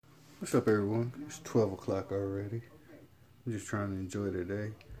What's up, everyone? It's 12 o'clock already. I'm just trying to enjoy the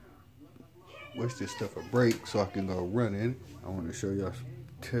day. Wish this stuff a break so I can go running. I want to show y'all some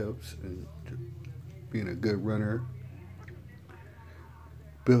tips and being a good runner,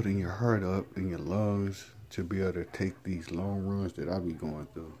 building your heart up and your lungs to be able to take these long runs that I be going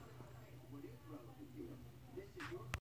through.